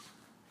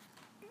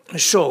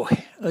So,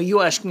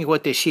 you asked me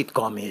what a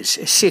sitcom is.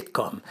 A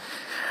sitcom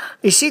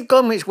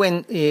is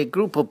when a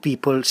group of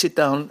people sit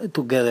down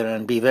together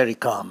and be very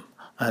calm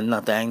and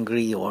not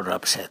angry or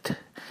upset.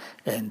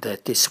 And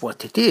that is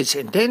what it is.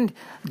 And then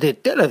the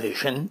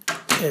television,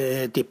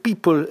 the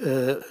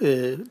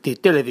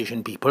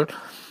television people,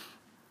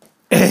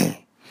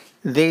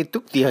 they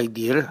took the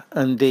idea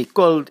and they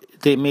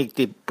make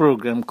the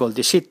program called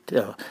the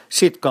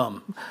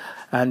sitcom,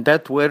 and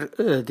that where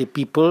the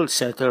people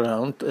sat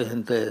around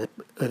and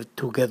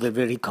together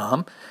very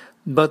calm,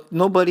 but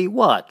nobody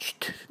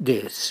watched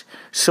this,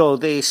 so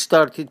they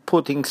started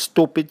putting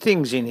stupid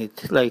things in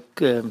it,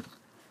 like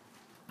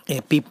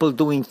people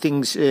doing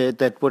things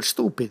that were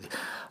stupid,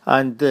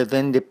 and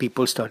then the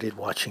people started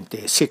watching the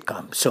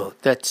sitcom. So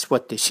that's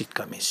what the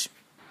sitcom is.